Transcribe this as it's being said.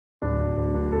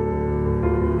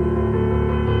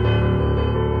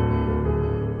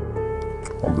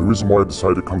The reason why I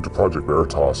decided to come to Project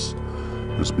Veritas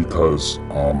is because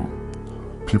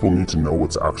people need to know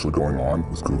what's actually going on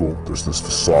with Google. There's this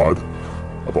facade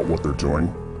about what they're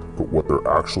doing, but what they're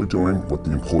actually doing, what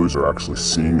the employees are actually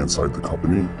seeing inside the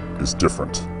company is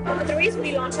different. But the reason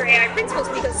we launched our AI principles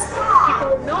is because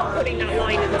people were not putting that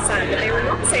line in the sand, and they were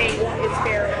not saying what is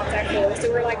fair and what's equitable.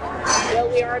 So we're like, well,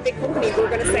 we are a big company, we're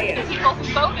going to say it. People who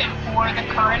voted for the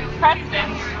current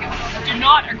president do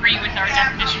not agree with our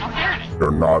definition of fairness.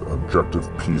 They're not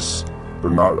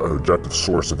they're not an objective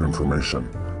source of information.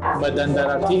 But then there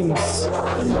are teams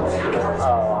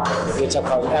which are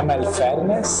called ML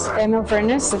fairness. ML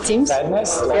fairness, the teams?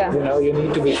 Fairness, like, yeah. You know, you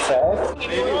need to be fair.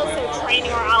 We're also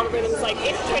training our algorithms, like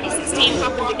if 2016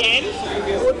 happened again,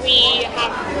 would the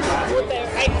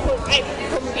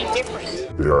outcome be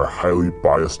different? They are a highly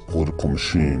biased political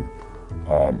machine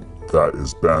that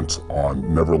is bent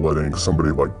on never letting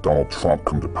somebody like Donald Trump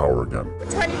come to power again.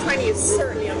 2020 is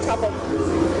certainly on top of,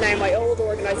 now my old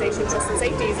organization, Trust and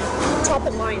Safety, is top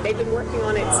of mind. They've been working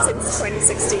on it since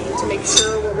 2016 to make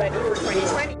sure we're ready for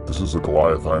 2020. This is a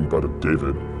Goliath I am but of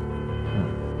David,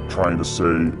 trying to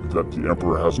say that the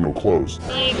emperor has no clothes.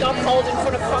 He got called in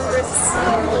front of Congress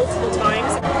multiple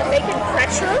times. They can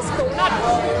pressure us, but we're not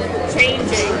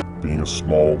changing. Being a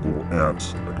small little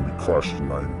ant, I can be crushed,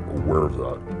 and I'm aware of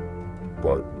that.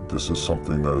 But this is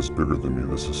something that is bigger than me.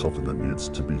 This is something that needs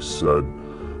to be said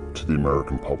to the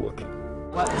American public.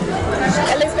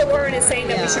 Elizabeth Warren is saying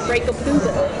that we should break up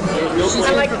Google.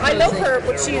 And like, I love her,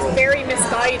 but she's very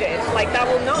misguided. Like, that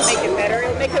will not make it better,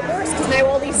 it'll make it worse, because now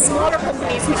all these smaller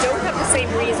companies who don't have the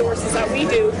same resources that we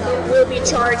do will be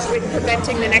charged with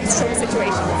preventing the next Trump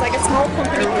situation. It's like a small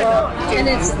company cannot do. And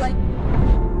it's like...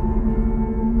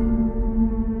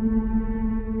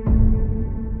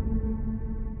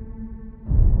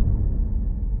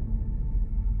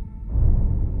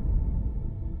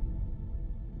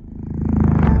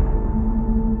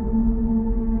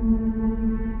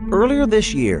 Earlier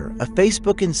this year, a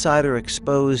Facebook insider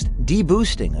exposed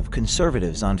deboosting of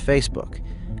conservatives on Facebook.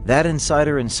 That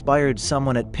insider inspired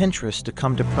someone at Pinterest to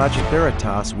come to Project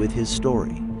Veritas with his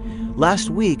story. Last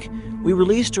week, we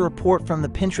released a report from the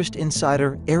Pinterest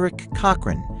insider Eric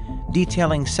Cochran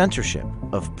detailing censorship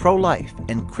of pro-life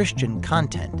and Christian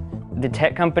content. The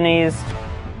tech companies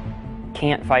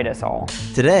can't fight us all.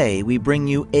 Today, we bring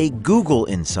you a Google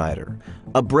insider,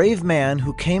 a brave man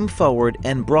who came forward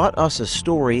and brought us a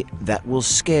story that will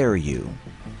scare you.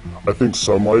 I think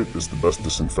sunlight is the best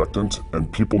disinfectant,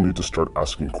 and people need to start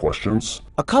asking questions.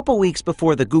 A couple weeks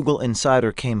before the Google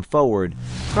insider came forward,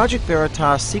 Project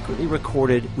Veritas secretly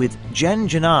recorded with Jen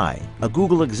Janai, a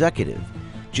Google executive.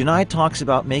 Janai talks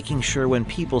about making sure when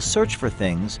people search for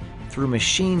things through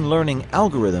machine learning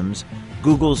algorithms,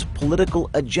 Google's political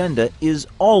agenda is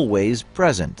always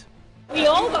present. We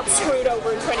all got screwed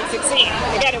over in 2016.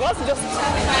 Again, it wasn't just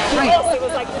us, it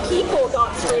was like people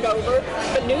got screwed over,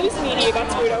 the news media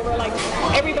got screwed over, like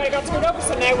everybody got screwed over,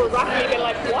 so now we're rapidly being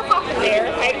like, what happened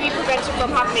there? How do we prevent it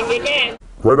from happening again?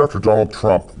 Right after Donald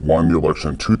Trump won the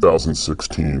election in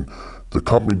 2016, the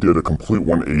company did a complete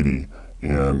 180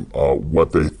 in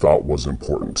what they thought was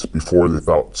important. Before, they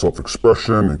thought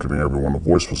self-expression and giving everyone a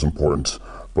voice was important.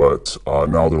 But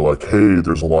now they're like, hey,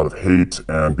 there's a lot of hate,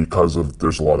 and because of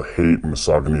there's a lot of hate and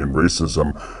misogyny and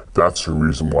racism, that's the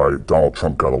reason why Donald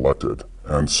Trump got elected.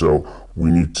 And so we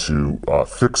need to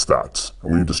fix that.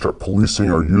 And we need to start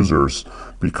policing our users,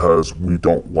 because we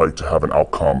don't like to have an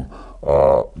outcome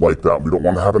like that. We don't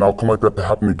want to have an outcome like that to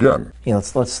happen again. Yeah,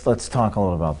 let's talk a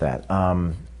little about that.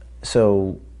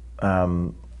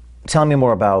 Tell me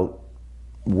more about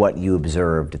what you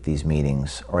observed at these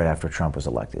meetings right after Trump was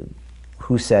elected.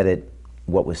 Who said it?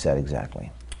 What was said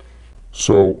exactly?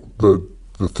 So the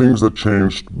things that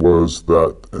changed was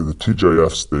that the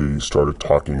TJFs, they started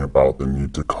talking about the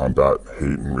need to combat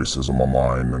hate and racism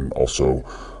online, and also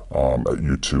at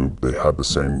YouTube they had the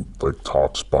same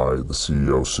talks by the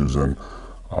CEO Susan,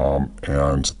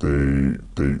 and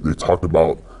they talked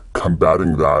about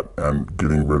combating that and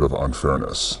getting rid of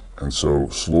unfairness. And so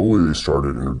slowly they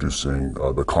started introducing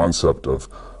the concept of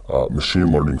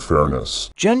machine learning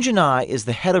fairness. Jen Janai is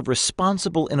the head of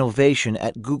responsible innovation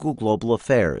at Google Global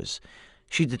Affairs.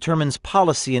 She determines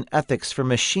policy and ethics for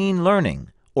machine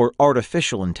learning, or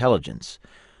artificial intelligence.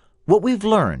 What we've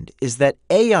learned is that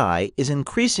AI is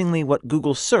increasingly what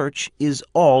Google Search is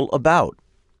all about.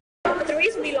 But the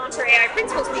reason we launched our AI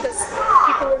principles is because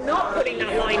people were not putting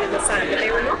that line in the sand, and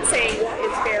they were not saying what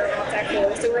is fair and what's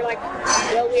equitable. So we're like,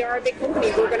 well, we are a big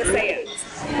company, we're going to say it.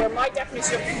 Where my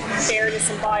definition of fairness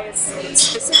and bias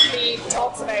specifically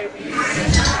talks about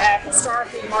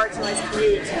historically marginalised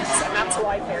communities, and that's who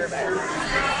I care about.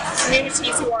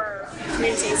 Communities who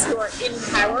are in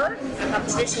power and have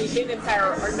traditionally been in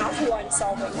power are not who I'm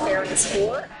solving fairness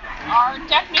for. Our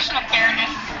definition of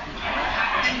fairness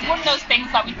is one of those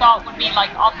things that we thought would be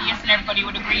like obvious and everybody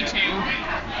would agree to,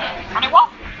 and it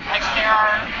wasn't. Like there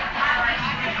are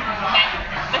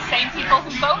the same people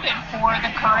who voted for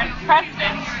the current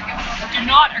president do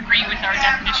not agree with our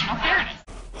definition of fairness.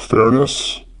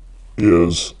 Fairness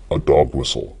is a dog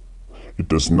whistle. It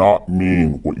does not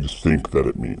mean what you think that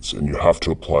it means, and you have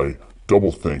to apply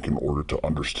doublethink in order to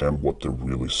understand what they're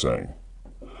really saying.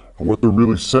 And what they're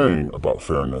really saying about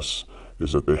fairness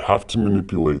is that they have to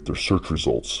manipulate their search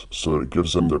results so that it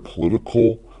gives them their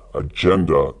political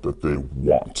agenda that they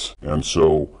want. And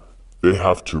so they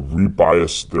have to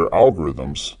rebias their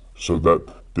algorithms so that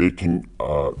they can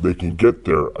get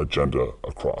their agenda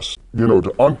across. You know,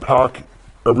 to unpack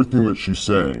everything that she's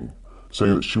saying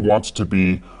that she wants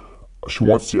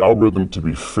the algorithm to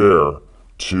be fair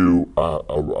to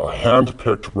a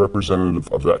hand-picked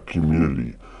representative of that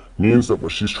community means that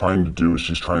what she's trying to do is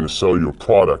she's trying to sell you a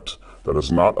product that is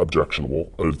not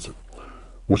objectionable.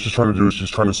 What she's trying to do is she's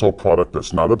trying to sell a product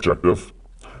that's not objective,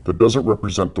 that doesn't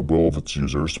represent the will of its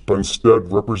users, but instead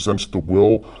represents the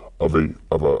will of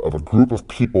a group of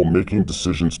people making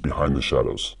decisions behind the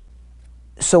shadows.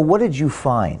 So what did you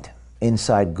find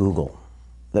inside Google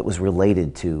that was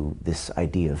related to this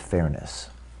idea of fairness?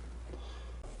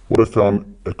 What I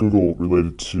found at Google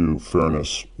related to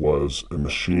fairness was a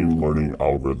machine learning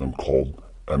algorithm called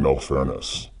ML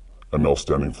Fairness. ML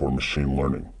standing for machine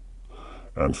learning.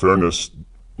 And fairness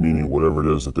meaning whatever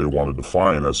it is that they want to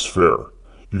define as fair.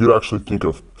 You could actually think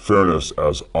of fairness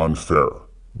as unfair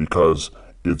because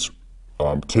it's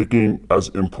taking as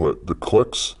input the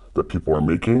clicks that people are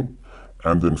making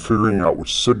and then figuring out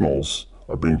which signals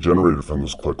are being generated from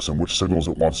those clicks and which signals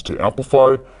it wants to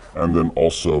amplify and then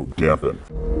also dampen.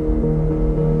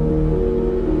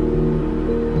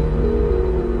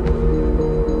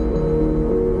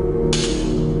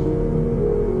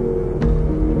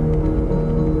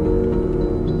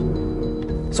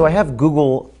 So I have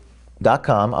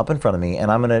Google.com up in front of me,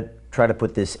 and I'm going to try to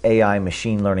put this AI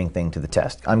machine learning thing to the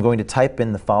test. I'm going to type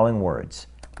in the following words: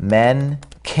 men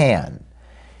can.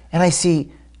 And I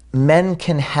see men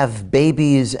can have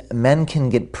babies, men can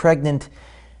get pregnant,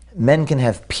 men can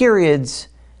have periods,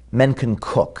 men can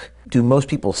cook. Do most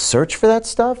people search for that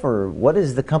stuff, or what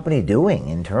is the company doing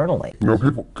internally? You know,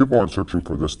 people aren't searching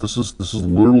for this. This is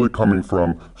literally coming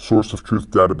from source of truth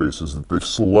databases that they've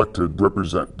selected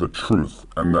represent the truth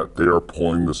and that they are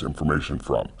pulling this information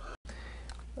from.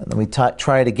 And then we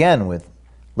try it again with,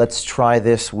 let's try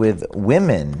this with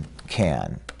women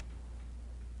can.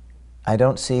 I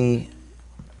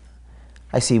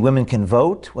see women can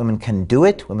vote, women can do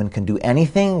it, women can do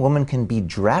anything, women can be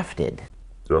drafted.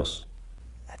 Yes.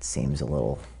 That seems a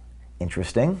little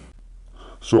interesting.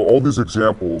 So all these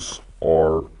examples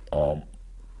are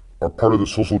part of the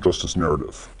social justice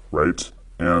narrative, right?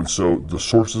 And so the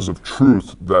sources of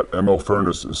truth that ML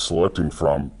Fairness is selecting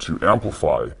from to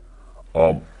amplify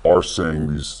are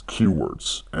saying these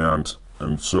keywords. And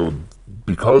so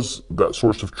because that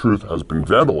source of truth has been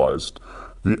vandalized,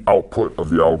 the output of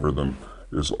the algorithm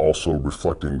is also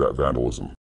reflecting that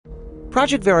vandalism.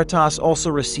 Project Veritas also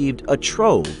received a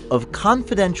trove of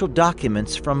confidential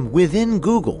documents from within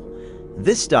Google.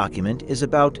 This document is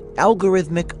about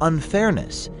algorithmic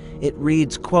unfairness. It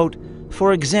reads, quote,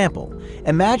 "For example,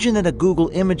 imagine that a Google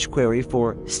image query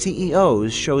for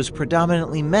CEOs shows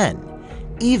predominantly men.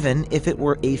 Even if it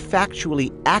were a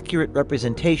factually accurate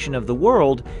representation of the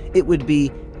world, it would be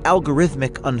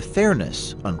algorithmic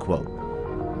unfairness," unquote.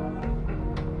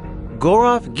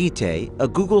 Gaurav Gite, a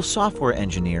Google software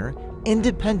engineer,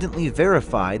 independently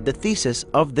verified the thesis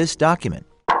of this document.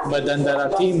 But then there are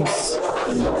teams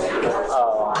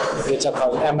which are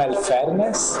called ML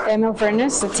Fairness. ML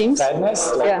Fairness, the teams?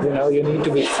 Fairness, like, Yeah. you know, you need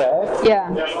to be fair.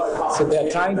 Yeah. So they're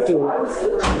trying to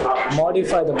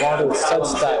modify the model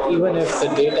such that even if the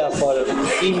data for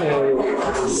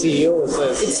female CEOs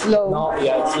is It's low.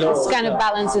 It's low. It kind of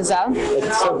balances out.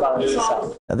 It still balances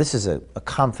out. Now, this is a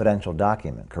confidential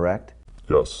document, correct?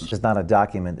 Yes. This is not a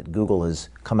document that Google has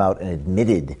come out and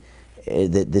admitted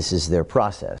that this is their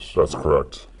process. That's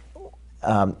correct.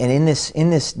 And in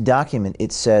this document,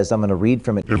 it says, I'm going to read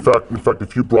from it. In fact,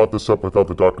 if you brought this up without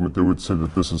the document, they would say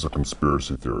that this is a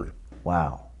conspiracy theory.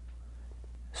 Wow.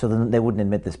 So then they wouldn't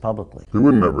admit this publicly. They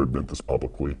would never admit this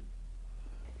publicly.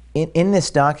 In this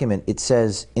document, it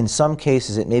says, in some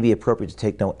cases, it may be appropriate to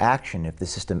take no action if the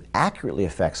system accurately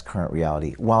affects current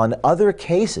reality, while in other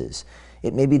cases,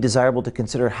 it may be desirable to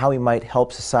consider how we might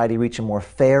help society reach a more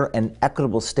fair and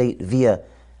equitable state via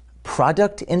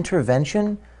product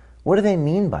intervention. What do they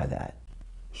mean by that?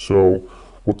 So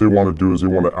what they want to do is they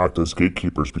want to act as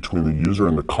gatekeepers between the user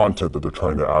and the content that they're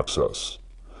trying to access.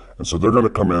 And so they're going to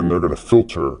come in, they're going to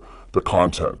filter the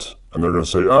content, and they're going to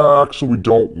say, actually, we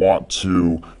don't want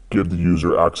to give the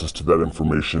user access to that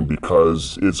information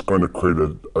because it's going to create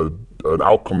an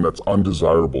outcome that's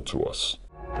undesirable to us.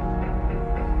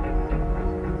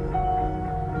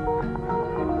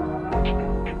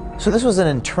 So this was an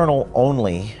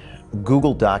internal-only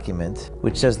Google document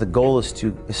which says the goal is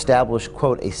to establish,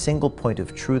 quote, a single point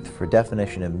of truth for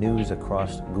definition of news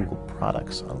across Google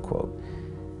products, unquote.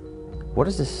 What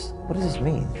does this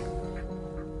mean?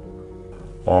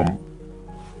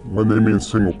 When they mean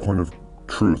single point of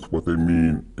truth, what they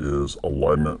mean is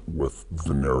alignment with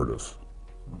the narrative.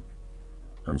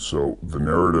 And so the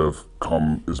narrative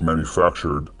is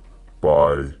manufactured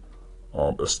by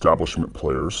establishment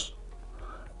players.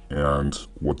 And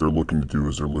what they're looking to do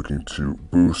is they're looking to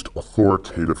boost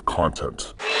authoritative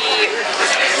content.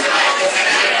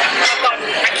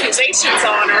 Accusations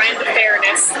on around the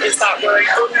fairness is that we're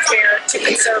unfair to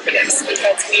conservatives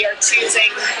because we are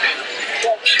choosing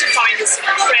what we define as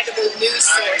credible news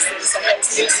sources, and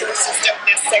those news sources don't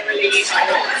necessarily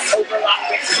overlap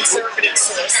with conservative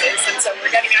sources, and so we're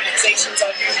getting accusations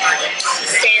of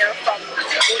fair from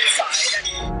one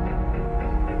side.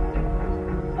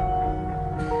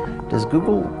 Does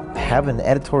Google have an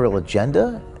editorial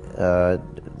agenda?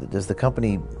 Does the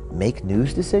company make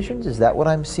news decisions? Is that what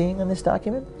I'm seeing in this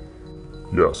document?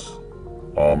 Yes.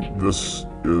 This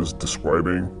is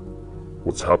describing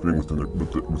what's happening with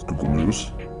Google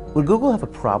News. Would Google have a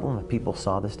problem if people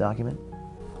saw this document?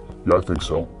 Yeah, I think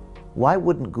so. Why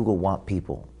wouldn't Google want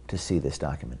people to see this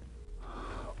document?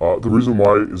 The reason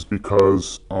why is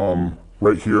because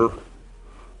right here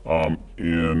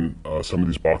in some of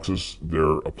these boxes,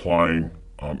 they're applying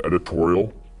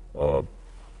editorial,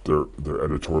 their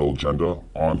editorial agenda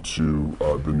onto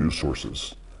the news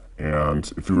sources.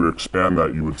 And if you were to expand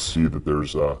that, you would see that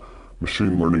there's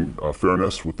machine learning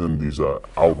fairness within these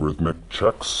algorithmic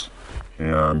checks.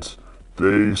 And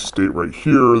they state right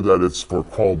here that it's for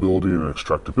crawlability and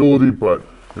extractability, but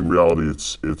in reality,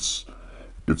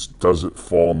 does it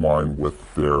fall in line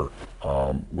with their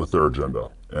agenda?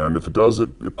 And if it does,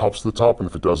 it pops to the top, and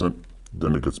if it doesn't,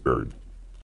 then it gets buried.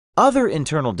 Other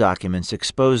internal documents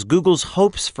expose Google's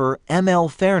hopes for ML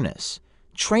fairness.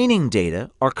 Training data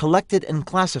are collected and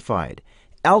classified.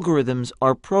 Algorithms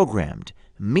are programmed.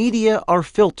 Media are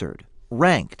filtered,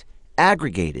 ranked,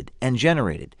 aggregated, and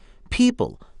generated.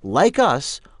 People, like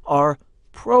us, are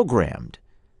programmed.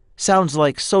 Sounds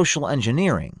like social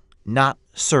engineering, not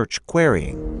search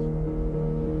querying.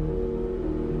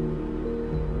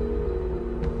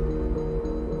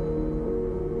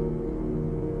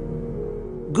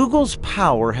 Google's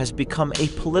power has become a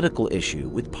political issue,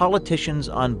 with politicians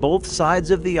on both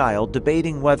sides of the aisle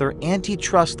debating whether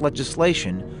antitrust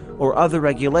legislation or other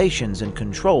regulations and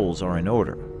controls are in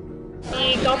order.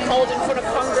 We got called in front of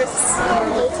Congress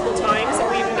multiple times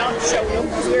and we've not shown up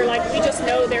because we were like, we just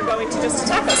know they're going to just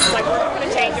attack us. Like, we're not going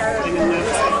to change our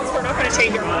response, we're not going to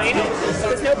change our mind.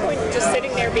 There's no point in just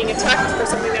sitting there being attacked for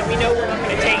something that we know we're not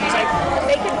going to change. Like,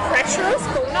 they can pressure us,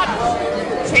 but we're not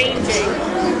changing.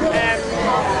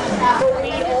 But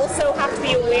we also have to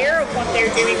be aware of what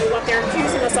they're doing and what they're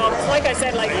accusing us of. Like I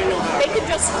said, like, they could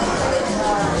just,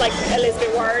 like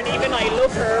Elizabeth Warren, even I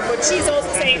love her, but she's also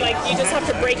saying, like, you just have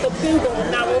to break up Google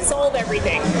and that will solve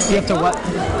everything. You have to what?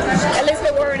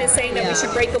 Elizabeth Warren is saying that we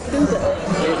should break up Google.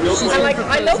 And, like,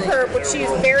 I love her, but she's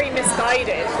very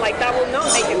misguided. Like, that will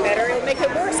not make it better, it'll make it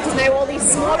worse, because now all these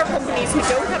smaller companies who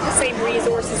don't have the same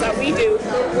resources that we do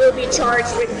will be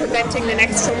charged with preventing the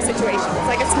next Trump situation. It's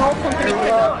like a small company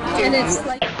cannot do. And it's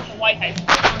like The White House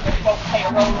won't play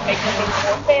a role in making things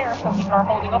more fair, so people are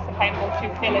holding us accountable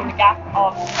to fill in the gap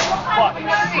of what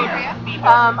should be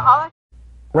done.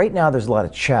 Right now, there's a lot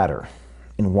of chatter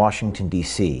in Washington,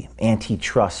 D.C.,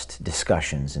 antitrust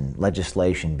discussions and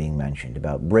legislation being mentioned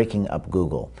about breaking up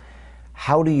Google.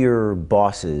 How do your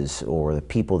bosses or the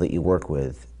people that you work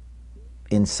with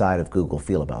inside of Google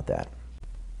feel about that?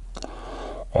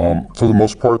 For the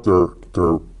most part,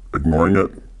 they're ignoring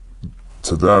it.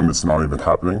 To them, it's not even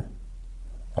happening.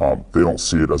 They don't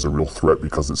see it as a real threat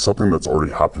because it's something that's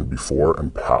already happened before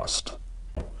and passed.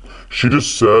 She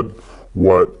just said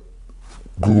what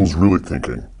Google's really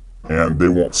thinking, and they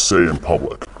won't say in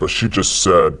public. But she just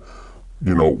said,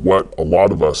 you know, what a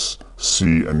lot of us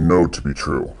see and know to be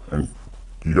true. And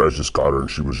you guys just got her, and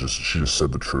she just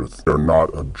said the truth. They're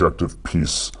not an objective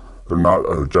piece. They're not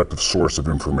an objective source of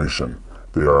information.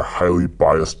 They are a highly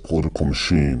biased political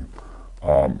machine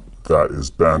that is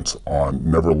bent on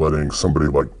never letting somebody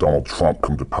like Donald Trump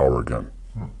come to power again.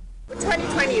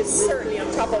 2020 is certainly on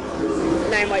top of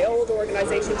now my old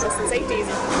organisation, Trust and Safety, is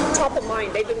top of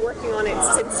mind. They've been working on it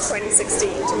since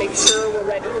 2016 to make sure we're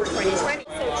ready for 2020.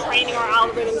 So training our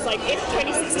algorithms, like if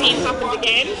 2016 happened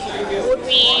again, would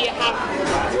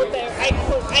their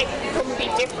outcome be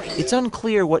different? It's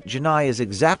unclear what Janai is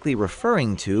exactly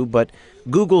referring to, but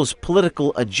Google's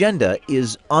political agenda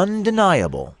is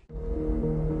undeniable.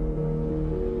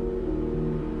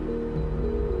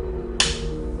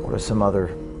 What are some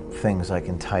other things I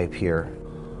can type here?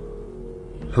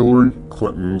 Hillary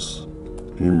Clinton's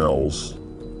emails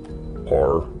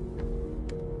are,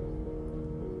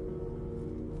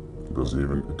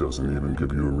 it doesn't even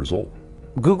give you a result.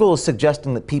 Google is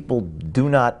suggesting that people do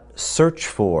not search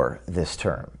for this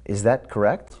term. Is that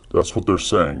correct? That's what they're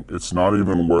saying. It's not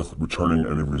even worth returning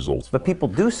any results. But people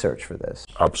do search for this.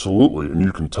 Absolutely, and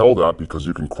you can tell that because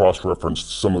you can cross-reference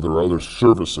some of their other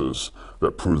services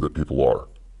that prove that people are.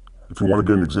 If you want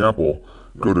to get an example,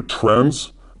 go to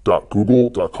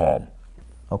trends.google.com.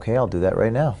 Okay, I'll do that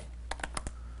right now.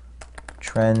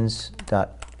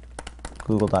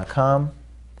 Trends.google.com.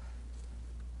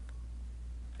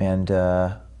 And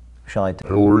shall I?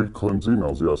 Hillary Clinton's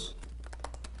emails, yes.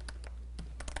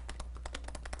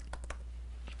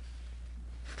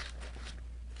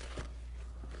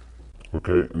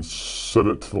 Okay, and set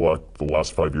it to the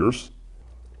last 5 years.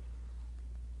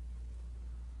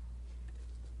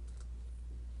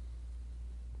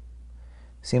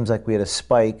 Seems like we had a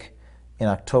spike in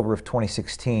October of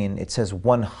 2016. It says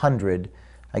 100.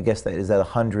 I guess is that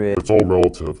 100? It's all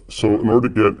relative. So in order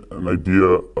to get an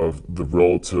idea of the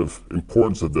relative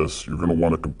importance of this, you're going to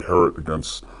want to compare it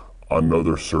against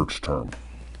another search term.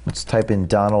 Let's type in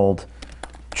Donald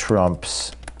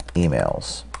Trump's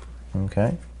emails.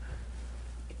 Okay.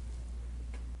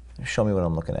 Show me what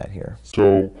I'm looking at here.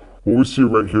 So what we see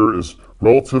right here is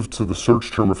relative to the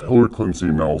search term of Hillary Clinton's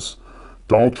emails,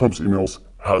 Donald Trump's emails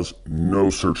has no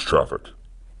search traffic.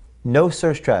 No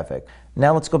search traffic.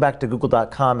 Now let's go back to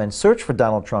google.com and search for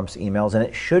Donald Trump's emails, and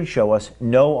it should show us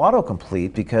no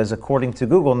autocomplete because according to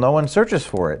Google, no one searches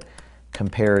for it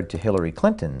compared to Hillary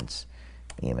Clinton's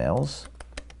emails.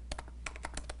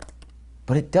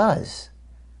 But it does.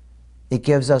 It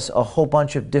gives us a whole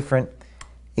bunch of different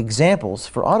examples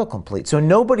for autocomplete. So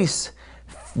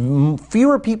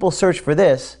fewer people search for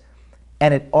this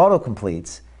and it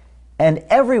autocompletes, and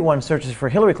everyone searches for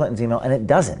Hillary Clinton's email and it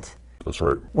doesn't. That's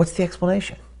right. What's the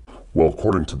explanation? Well,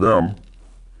 according to them,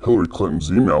 Hillary Clinton's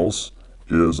emails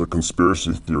is a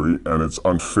conspiracy theory and it's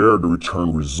unfair to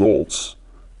return results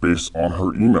based on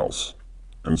her emails.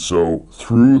 And so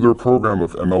through their program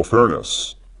of ML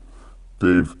Fairness,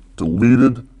 they've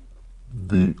deleted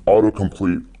the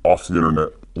autocomplete off the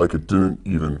internet like it didn't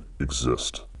even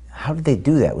exist. How did they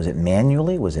do that? Was it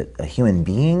manually? Was it a human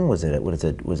being? Was it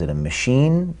a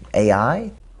machine?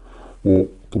 AI? Well,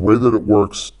 the way that it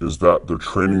works is that they're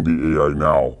training the AI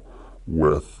now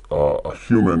with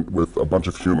a bunch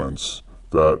of humans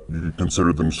that you could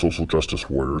consider them social justice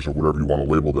warriors or whatever you want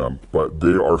to label them, but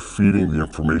they are feeding the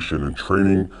information and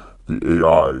training the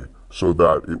AI so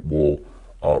that it will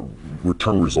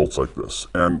return results like this.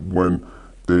 And when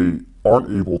they aren't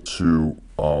able to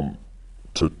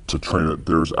train it,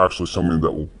 there's actually someone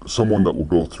that will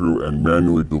go through and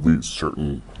manually delete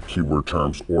certain keyword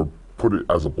terms or put it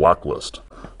as a blacklist.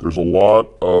 There's a lot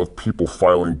of people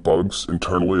filing bugs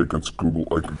internally against Google,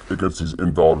 against these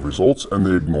invalid results, and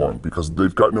they ignore them because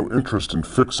they've got no interest in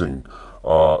fixing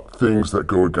things that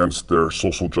go against their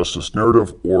social justice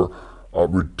narrative or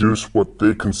reduce what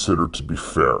they consider to be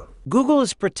fair. Google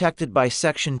is protected by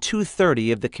Section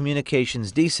 230 of the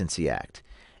Communications Decency Act.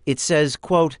 It says,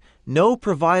 quote, "No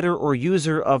provider or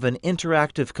user of an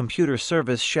interactive computer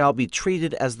service shall be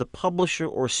treated as the publisher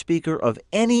or speaker of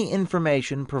any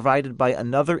information provided by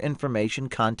another information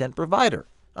content provider,"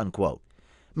 unquote.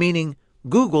 Meaning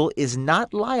Google is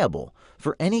not liable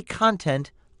for any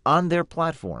content on their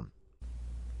platform.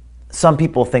 Some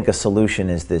people think a solution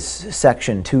is this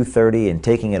Section 230 and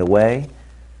taking it away.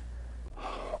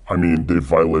 I mean, they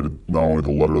violated not only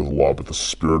the letter of the law, but the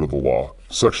spirit of the law.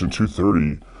 Section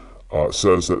 230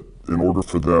 says that in order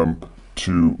for them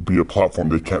to be a platform,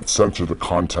 they can't censor the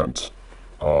content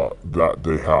that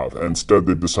they have. And instead,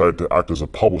 they decided to act as a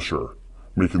publisher,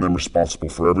 making them responsible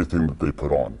for everything that they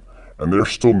put on. And they're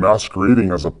still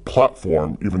masquerading as a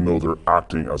platform, even though they're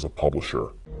acting as a publisher.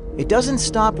 It doesn't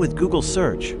stop with Google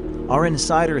search. Our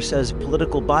insider says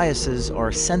political biases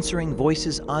are censoring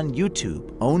voices on YouTube,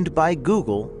 owned by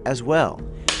Google as well.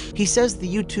 He says the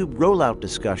YouTube rollout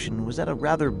discussion was at a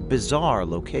rather bizarre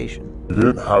location. We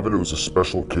didn't have it. It was a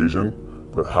special occasion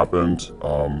that happened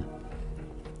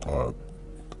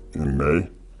in May,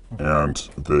 and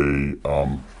they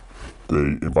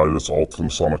invited us all to the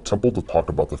Masonic Temple to talk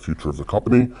about the future of the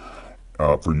company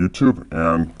for YouTube,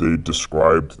 and they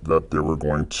described that they were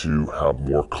going to have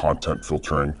more content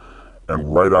filtering.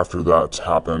 And right after that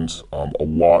happened, a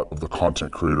lot of the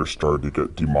content creators started to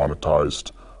get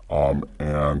demonetized, and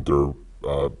their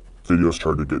videos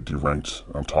started to get deranked.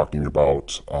 I'm talking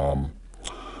about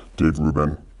Dave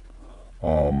Rubin,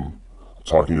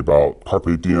 talking about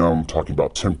Carpe Diem, talking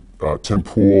about Tim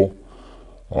Pool,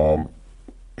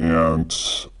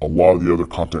 and a lot of the other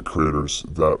content creators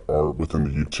that are within the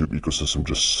YouTube ecosystem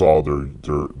just saw their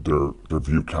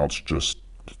view counts just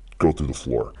go through the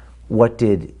floor. What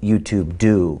did YouTube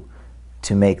do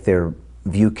to make their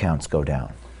view counts go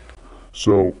down?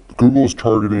 So Google is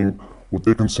targeting what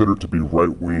they consider to be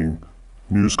right-wing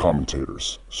news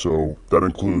commentators. So that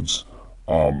includes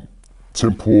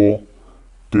Tim Pool,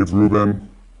 Dave Rubin,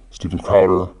 Stephen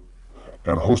Crowder,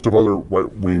 and a host of other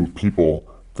right-wing people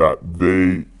that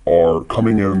they are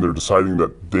coming in and they're deciding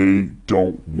that they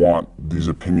don't want these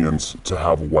opinions to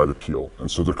have a wide appeal.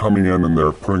 And so they're coming in and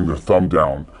they're putting their thumb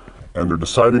down and they're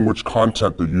deciding which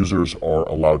content the users are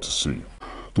allowed to see.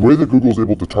 The way that Google is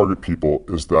able to target people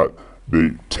is that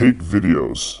they take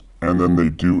videos and then they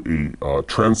do a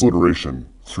transliteration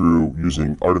through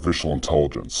using artificial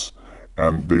intelligence.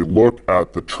 And they look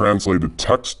at the translated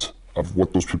text of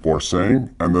what those people are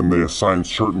saying, and then they assign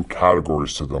certain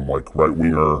categories to them, like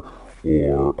right-winger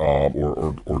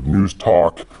or news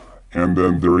talk, and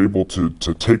then they're able to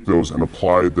take those and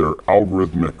apply their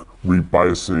algorithmic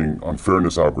rebiasing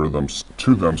unfairness algorithms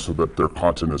to them so that their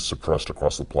content is suppressed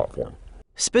across the platform.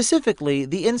 Specifically,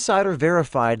 the insider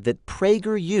verified that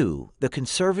PragerU, the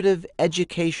conservative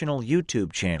educational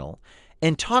YouTube channel,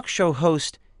 and talk show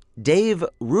host Dave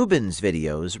Rubin's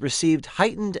videos received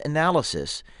heightened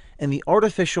analysis in the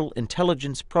artificial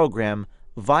intelligence program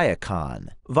Viacom.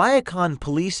 Viacom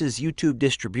polices YouTube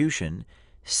distribution,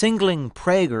 singling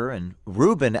Prager and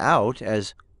Rubin out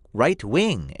as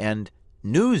right-wing and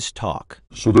news talk.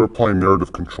 So they're applying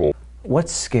narrative control.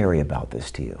 What's scary about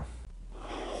this to you?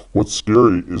 What's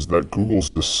scary is that Google's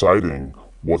deciding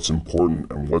what's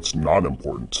important and what's not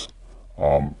important.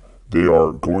 They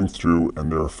are going through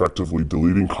and they're effectively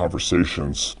deleting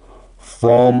conversations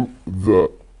from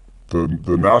the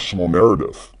national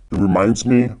narrative. It reminds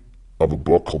me of a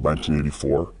book called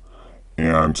 1984,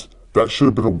 and that should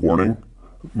have been a warning.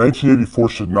 1984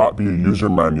 should not be a user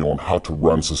manual on how to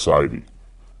run society.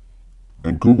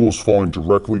 And Google's falling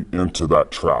directly into that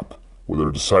trap, where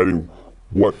they're deciding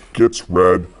what gets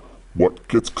read, what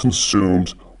gets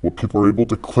consumed, what people are able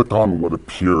to click on, what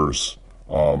appears.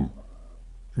 It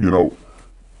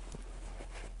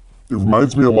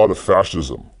reminds me a lot of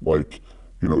fascism.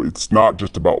 It's not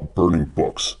just about burning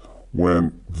books.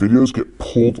 When videos get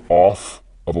pulled off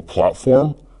of a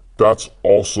platform, that's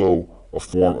also a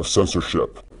form of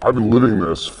censorship. I've been living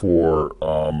this for,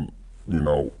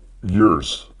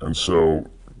 years. And so,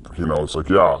 it's like,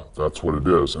 yeah, that's what it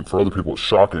is. And for other people, it's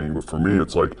shocking. But for me,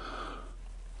 it's like,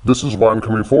 this is why I'm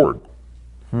coming forward.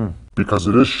 Because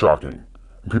it is shocking.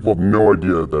 And people have no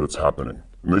idea that it's happening.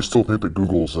 And they still think that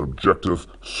Google is an objective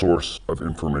source of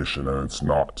information, and it's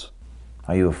not.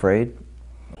 Are you afraid?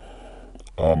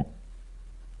 I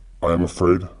am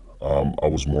afraid. I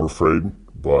was more afraid,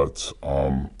 but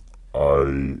I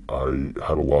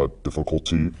had a lot of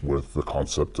difficulty with the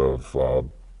concept of,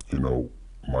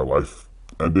 my life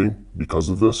ending because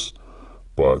of this.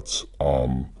 But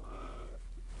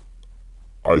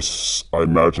I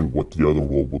imagined what the other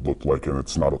world would look like, and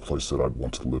it's not a place that I'd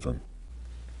want to live in.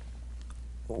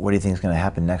 What do you think is going to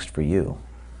happen next for you?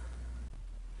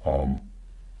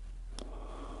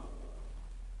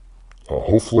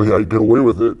 Hopefully I get away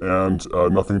with it and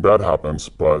nothing bad happens,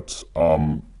 but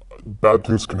bad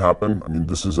things can happen. I mean,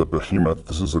 this is a behemoth,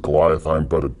 this is a Goliath, I'm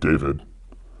but a David,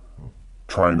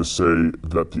 trying to say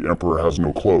that the emperor has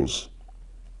no clothes.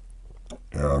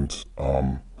 And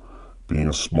being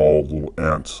a small little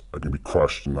ant, I can be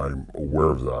crushed, and I'm aware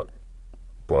of that.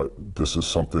 But this is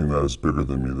something that is bigger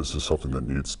than me. This is something that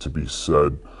needs to be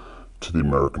said to the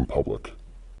American public.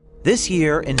 This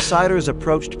year, insiders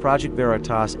approached Project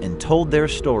Veritas and told their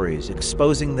stories,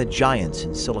 exposing the giants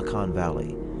in Silicon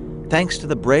Valley. Thanks to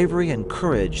the bravery and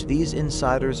courage these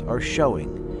insiders are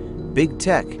showing, big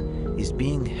tech is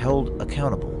being held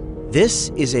accountable. This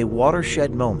is a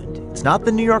watershed moment. It's not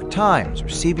the New York Times or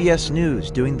CBS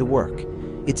News doing the work.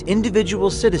 It's individual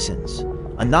citizens,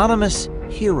 anonymous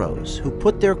heroes who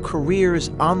put their careers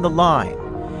on the line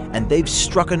and they've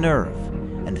struck a nerve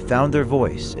and found their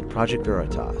voice at Project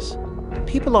Veritas.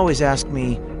 People always ask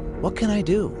me, what can I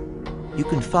do? You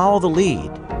can follow the lead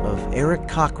of Eric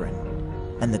Cochran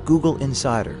and the Google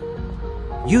Insider.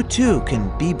 You too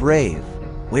can be brave,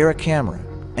 wear a camera,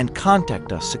 and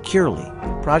contact us securely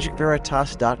at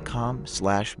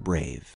projectveritas.com/brave.